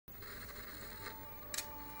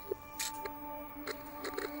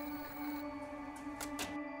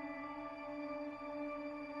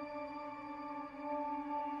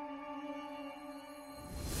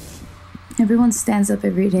Everyone stands up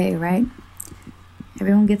every day, right?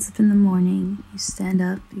 Everyone gets up in the morning, you stand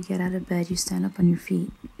up, you get out of bed, you stand up on your feet.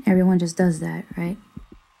 Everyone just does that, right?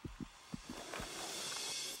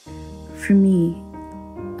 For me,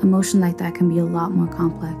 emotion like that can be a lot more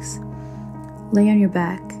complex. Lay on your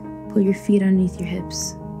back, pull your feet underneath your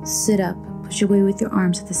hips, sit up, push away with your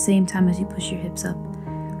arms at the same time as you push your hips up.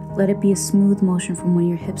 Let it be a smooth motion from when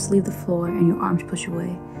your hips leave the floor and your arms push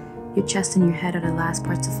away. Your chest and your head are the last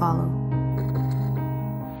parts to follow.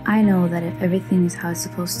 I know that if everything is how it's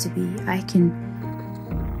supposed to be, I can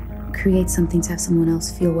create something to have someone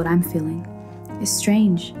else feel what I'm feeling. It's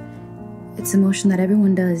strange. It's emotion that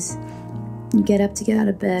everyone does. You get up to get out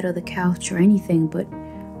of bed or the couch or anything, but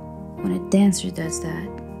when a dancer does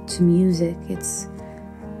that to music, it's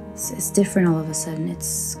different all of a sudden.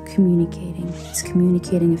 It's communicating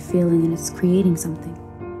a feeling, and it's creating something.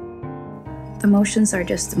 Emotions are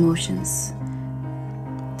just emotions.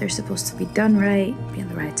 They're supposed to be done right, be on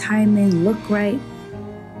the right timing, look right,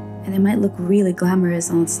 and they might look really glamorous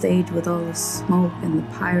on stage with all the smoke and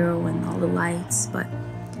the pyro and all the lights, but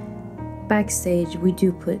backstage we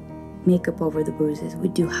do put makeup over the bruises, we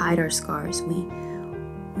do hide our scars, we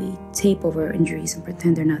tape over our injuries and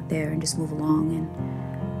pretend they're not there and just move along.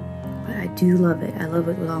 But I do love it. I love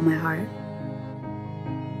it with all my heart.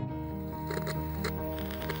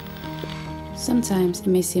 Sometimes it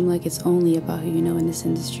may seem like it's only about who you know in this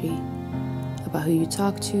industry, about who you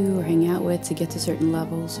talk to or hang out with to get to certain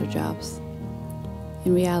levels or jobs.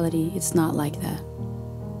 In reality, it's not like that.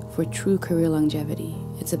 For true career longevity,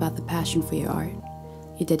 it's about the passion for your art,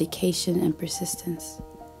 your dedication and persistence,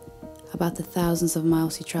 about the thousands of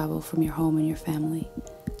miles you travel from your home and your family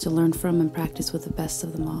to learn from and practice with the best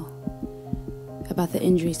of them all, about the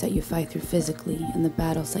injuries that you fight through physically and the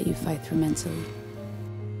battles that you fight through mentally.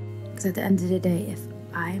 Because at the end of the day, if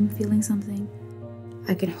I'm feeling something,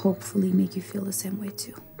 I can hopefully make you feel the same way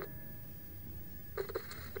too.